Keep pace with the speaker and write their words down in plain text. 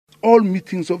all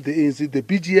meetings of the ANC, the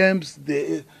BGMs,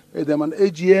 the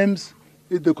AGMs,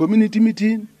 the community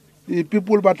meeting, the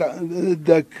people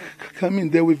that come in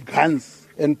there with guns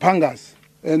and pangas.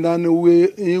 And then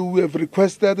we have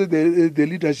requested the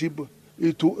leadership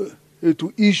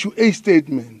to issue a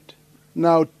statement.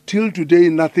 Now, till today,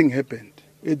 nothing happened.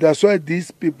 That's why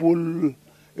these people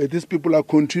are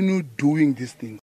continue doing these things.